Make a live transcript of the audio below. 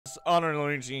It's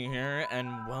OtterLuigi here,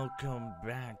 and welcome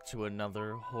back to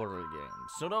another horror game.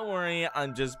 So don't worry,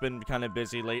 I've just been kind of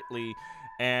busy lately,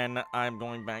 and I'm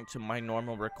going back to my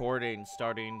normal recording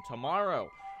starting tomorrow.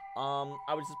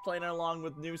 I was just playing along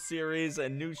with new series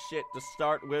and new shit to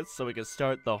start with so we can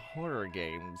start the horror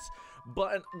games.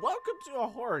 But welcome to a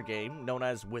horror game known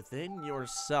as Within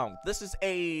Yourself. This is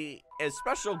a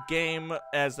special game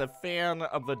as a fan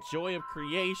of the Joy of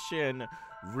Creation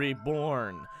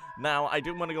Reborn. Now, I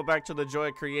do want to go back to the Joy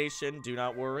of Creation, do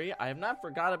not worry. I have not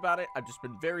forgot about it, I've just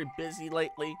been very busy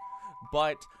lately,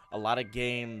 but a lot of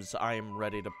games I am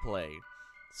ready to play.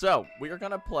 So, we are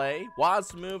going to play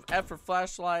WASD move, F for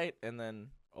flashlight, and then,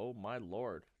 oh my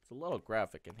lord, it's a little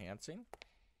graphic enhancing.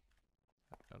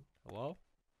 Hello?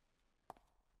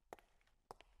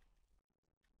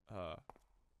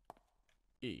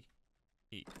 E.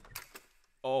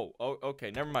 Oh, okay,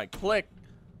 never mind. Click.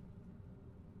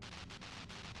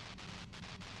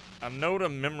 A note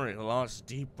of memory lost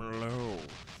deep below.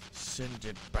 Send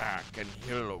it back and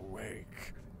he'll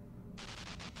awake.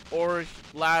 Or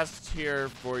last here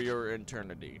for your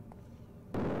eternity.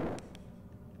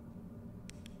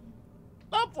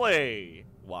 Lovely!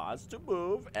 WASD to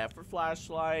move, F for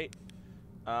flashlight,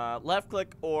 left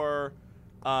click or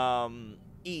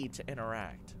E to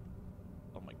interact.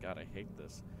 Oh my god, I hate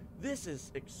this. This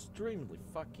is extremely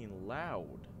fucking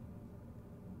loud.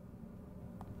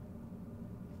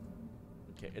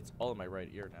 Okay, it's all in my right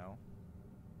ear now.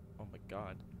 Oh my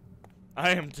god.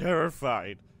 I am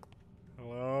terrified.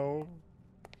 Hello?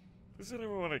 Does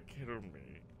anyone want to kill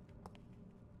me?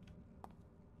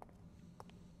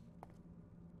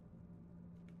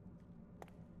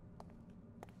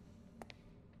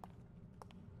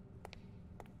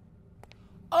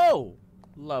 Oh!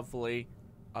 Lovely.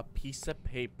 A piece of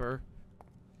paper.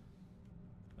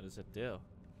 What does it do?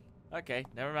 Okay,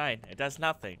 never mind. It does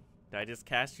nothing. Did I just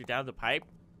cast you down the pipe?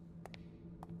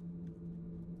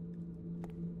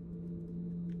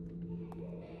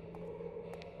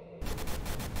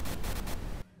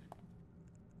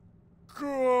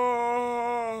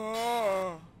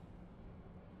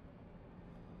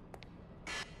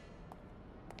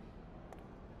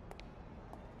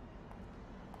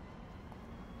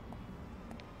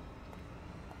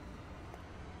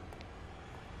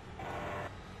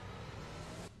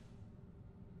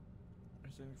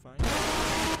 Is everything fine?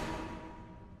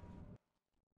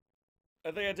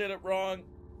 I think I did it wrong.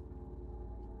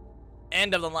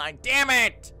 End of the line. Damn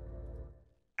it!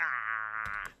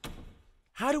 Ah!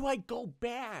 How do I go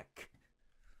back?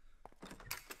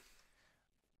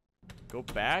 Go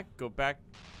back? Go back.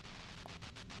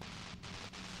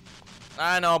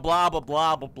 I know, blah, blah,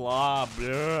 blah, blah, blah,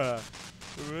 blah.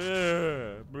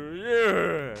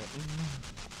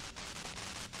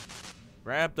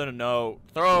 Grab the note.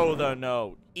 Throw the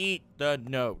note. Eat the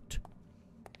note.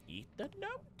 Eat the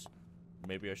note?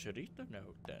 Maybe I should eat the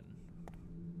note then.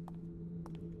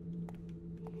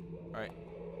 Alright.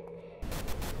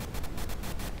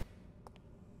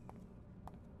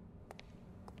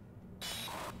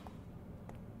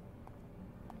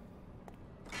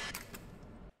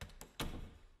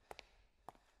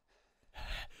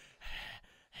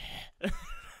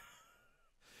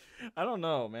 I don't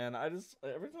know, man.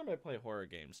 Every time I play horror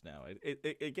games now,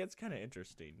 it gets kind of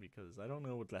interesting because I don't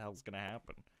know what the hell's gonna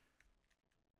happen.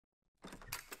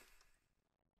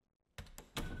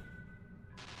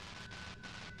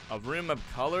 A room of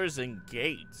colors and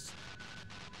gates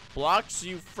blocks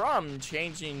you from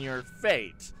changing your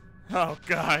fate. Oh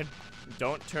god.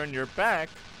 Don't turn your back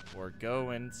or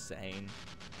go insane,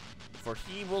 for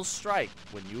he will strike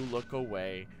when you look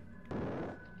away.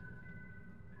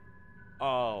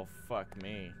 Oh, fuck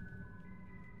me.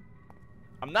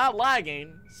 I'm not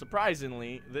lagging,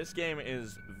 surprisingly. This game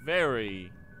is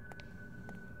very...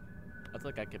 I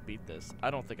think I could beat this. I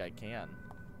don't think I can.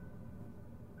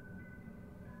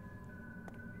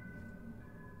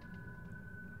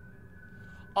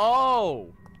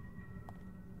 Oh!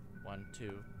 1,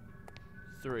 2,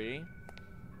 3.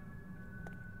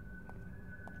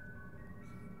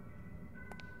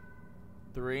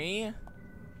 3,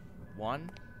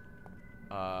 1.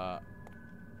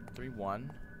 3,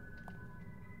 1.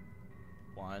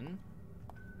 1.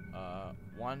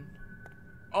 1.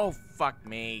 Oh, fuck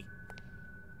me.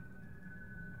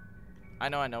 I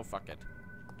know, fuck it.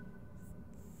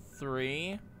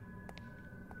 3,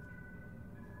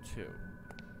 2.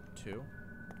 2.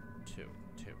 2.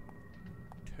 2.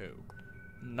 2.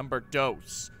 Number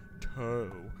dose.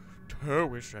 2.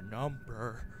 2 is a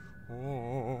number.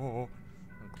 Oh.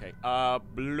 Okay,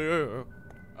 blue.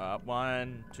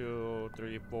 1, 2,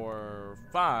 3, 4,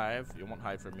 5. You won't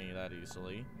hide from me that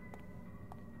easily.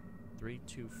 3,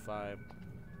 2, 5.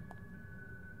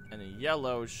 And the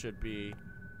yellow should be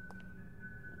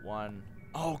 1.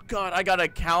 Oh god, I gotta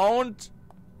count?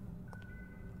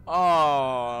 Oh.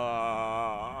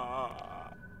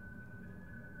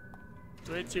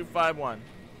 3, 2, 5, 1.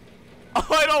 Oh,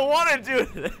 I don't want to do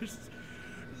this.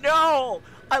 No,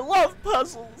 I love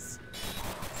puzzles.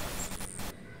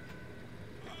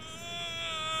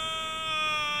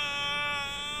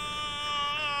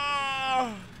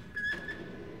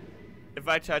 If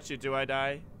I touch you, do I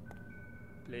die?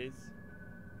 Please?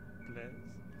 Please?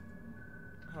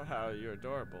 Oh, how you're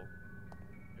adorable.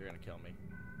 You're gonna kill me.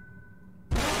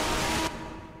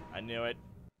 I knew it.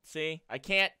 See? I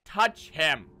can't touch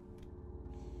him!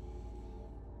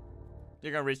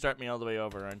 You're gonna restart me all the way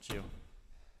over, aren't you?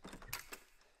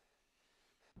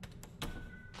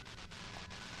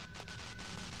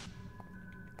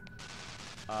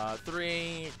 Uh,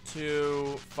 3,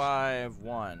 2, 5,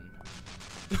 1.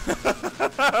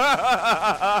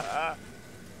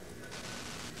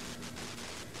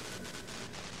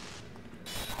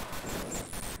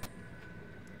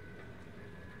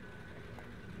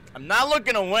 I'm not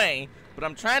looking away, but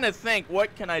I'm trying to think,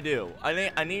 what can I do?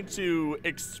 I need to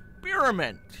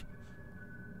experiment.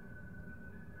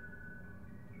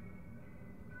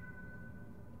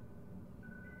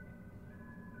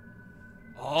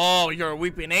 Oh, you're a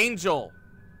weeping angel.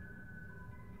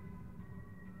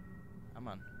 Come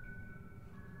on.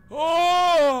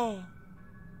 Oh!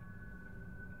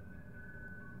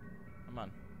 Come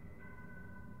on.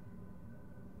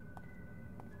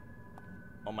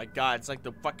 Oh my god, it's like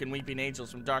the fucking weeping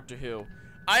angels from Doctor Who.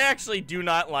 I actually do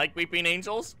not like weeping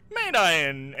angels. May I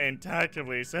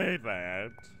intuitively say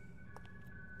that?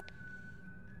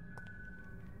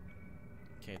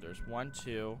 Okay, there's 1,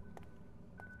 2.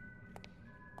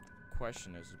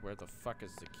 Question is, where the fuck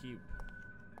is the cube?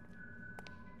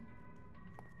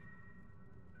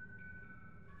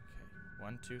 Okay,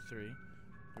 1, 2, 3.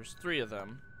 There's 3 of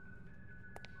them.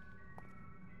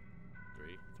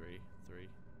 3, 3, 3.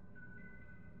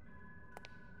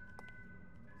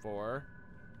 4.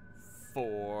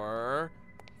 4.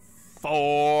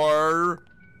 4.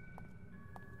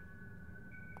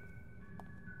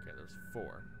 Okay, there's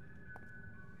 4.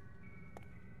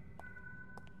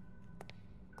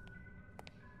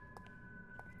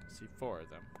 See 4 of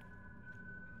them.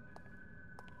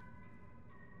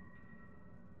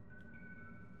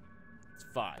 It's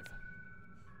 5.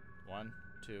 1,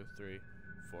 2, 3,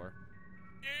 4.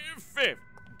 5.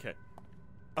 Okay.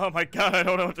 Oh my god, I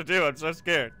don't know what to do. I'm so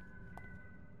scared.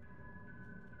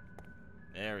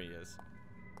 There he is.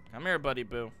 Come here, buddy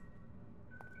boo.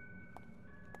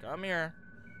 Come here.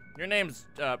 Your name's,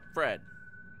 Fred.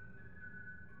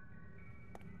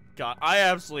 God, I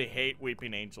absolutely hate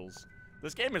weeping angels.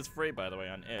 This game is free, by the way,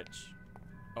 on itch.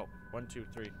 Oh, 1, 2,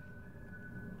 3.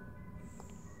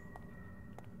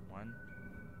 1,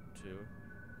 2,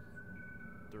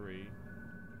 3.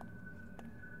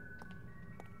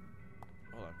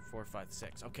 Hold on, 4, 5,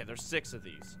 6. Okay, there's 6 of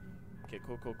these. Okay,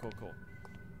 cool, cool, cool, cool.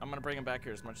 I'm gonna bring him back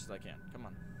here as much as I can. Come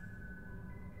on.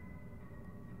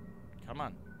 Come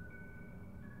on.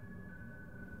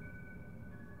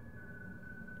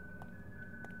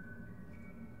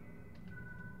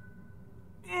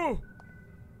 Ooh!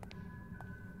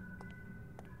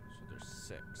 So there's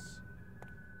 6.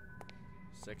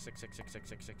 6, 6, 6, 6, 6,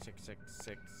 6, 6, 6, 6,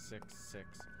 6, 6,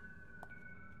 6.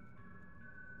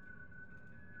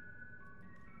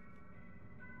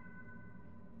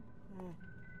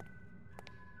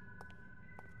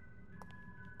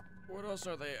 What else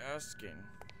are they asking?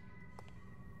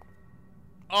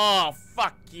 Oh,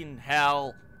 fucking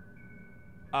hell.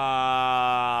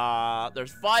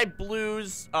 There's 5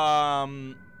 blues.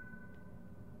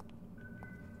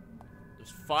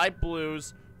 There's 5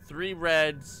 blues, 3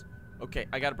 reds. Okay,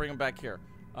 I gotta bring them back here.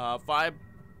 5.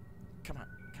 Come on,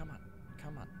 come on,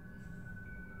 come on.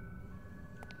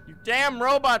 You damn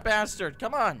robot bastard,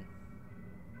 come on.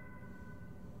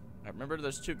 I remember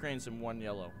there's 2 greens and 1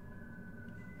 yellow.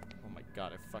 Oh my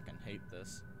god, I fucking hate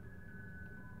this.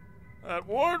 That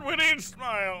award-winning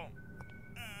smile.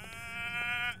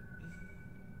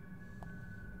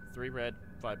 3 red,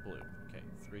 5 blue. Okay,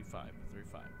 3, 5, 3,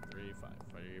 5, 3, 5,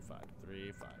 3, 5,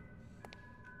 3, 5.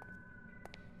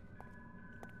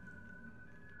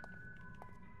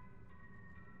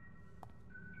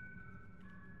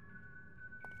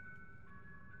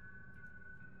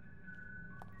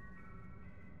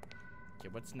 Okay,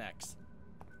 what's next?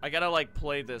 I gotta like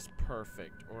play this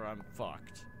perfect or I'm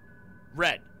fucked.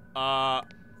 Red.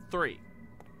 3.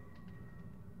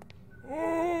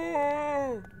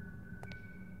 Oh!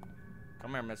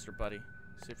 Come here, Mr. Buddy.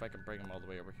 See if I can bring him all the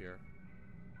way over here.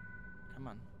 Come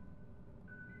on.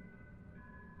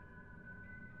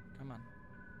 Come on.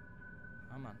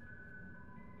 Come on.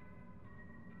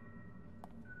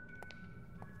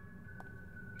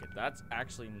 Okay, that's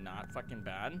actually not fucking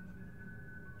bad.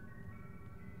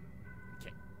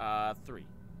 Okay, 3.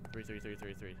 3, 3, 3,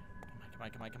 3, 3. Come on,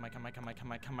 come on, come on, come on, come on,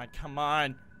 come on, come on, come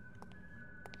on.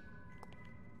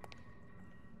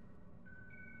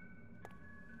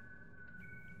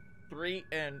 3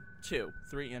 and 2.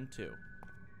 3 and 2.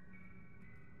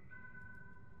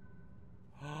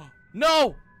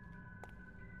 No!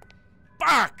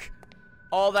 Fuck!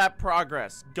 All that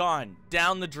progress gone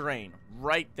down the drain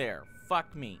right there.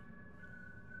 Fuck me.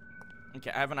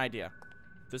 Okay, I have an idea.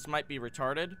 This might be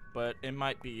retarded, but it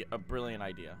might be a brilliant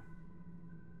idea.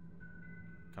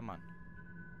 Come on.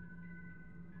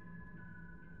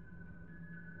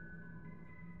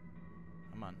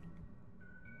 Come on.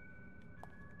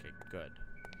 Okay, good.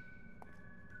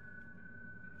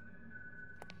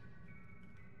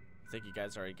 I think you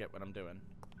guys already get what I'm doing.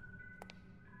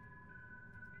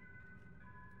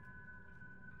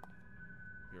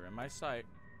 You're in my sight.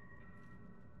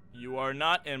 You are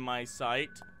not in my sight.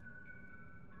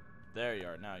 There you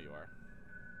are. Now you are.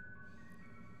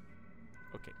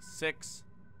 Okay, 6.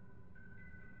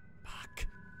 Fuck.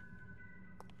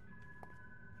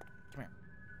 Come here.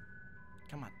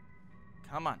 Come on.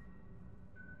 Come on.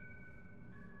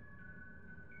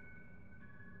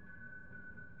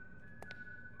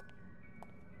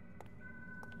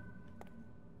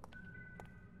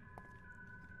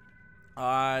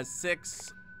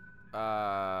 Six,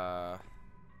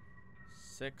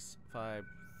 6, 5,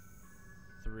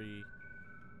 3,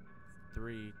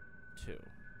 3, 2.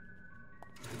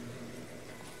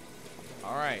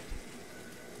 All right.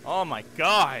 Oh my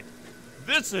God,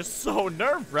 this is so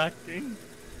nerve-wracking.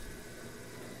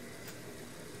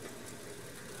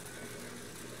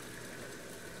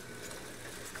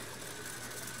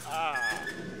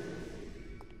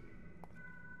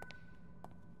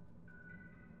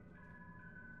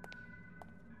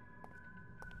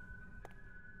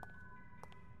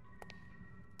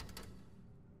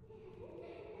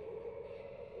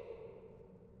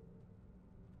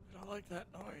 I like that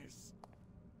noise.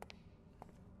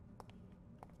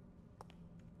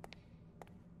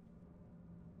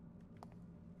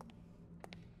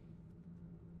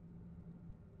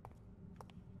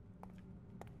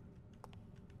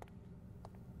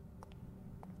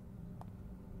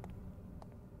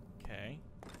 Okay.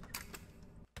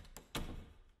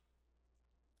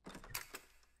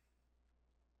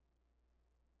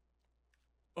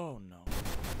 Oh no.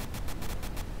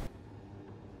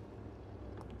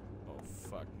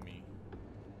 Fuck me.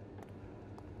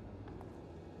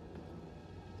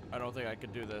 I don't think I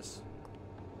could do this.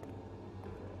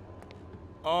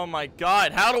 Oh my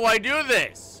God, how do I do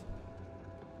this?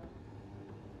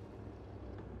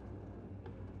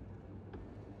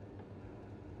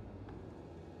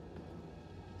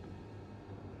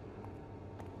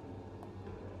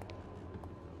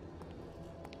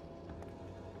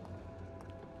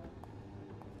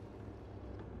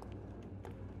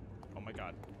 Oh my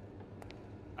God.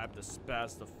 I have to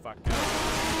spaz the fuck out.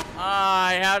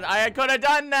 I could have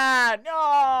done that.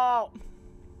 No.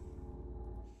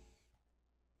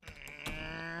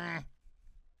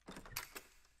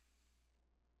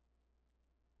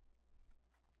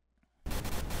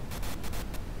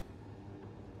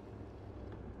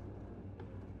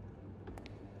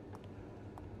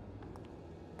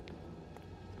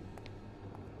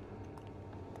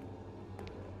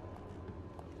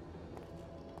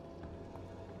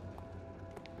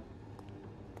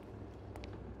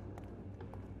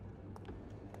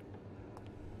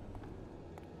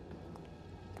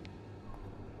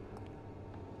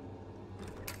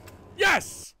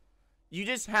 Yes! You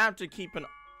just have to keep an...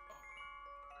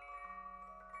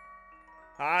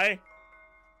 Hi?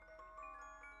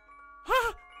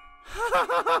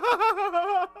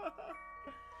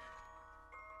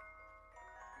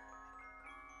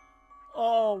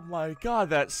 Oh my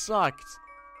God, that sucked.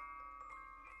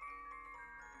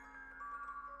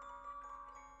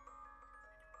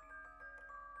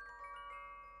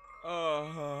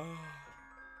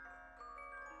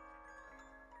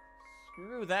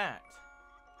 Screw that.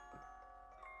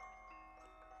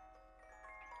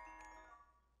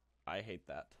 I hate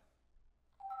that.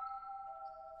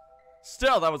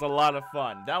 Still, that was a lot of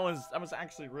fun. That was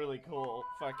actually really cool.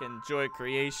 Fucking joy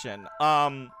creation.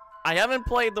 I haven't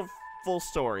played the full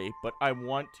story, but I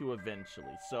want to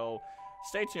eventually. So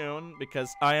stay tuned because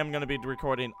I am going to be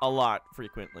recording a lot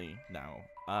frequently now.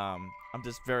 I'm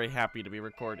just very happy to be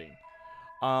recording.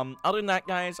 Other than that,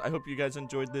 guys, I hope you guys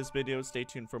enjoyed this video. Stay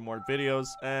tuned for more videos.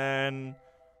 And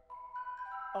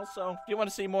also, if you want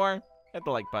to see more, hit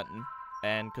the like button.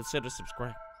 and consider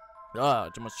subscribing.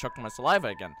 Almost choked on my saliva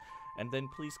again. And then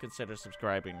please consider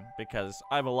subscribing, because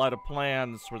I have a lot of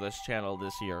plans for this channel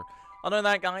this year. Other than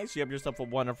that, guys, you have yourself a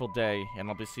wonderful day, and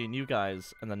I'll be seeing you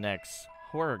guys in the next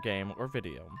horror game or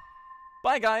video.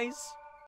 Bye, guys!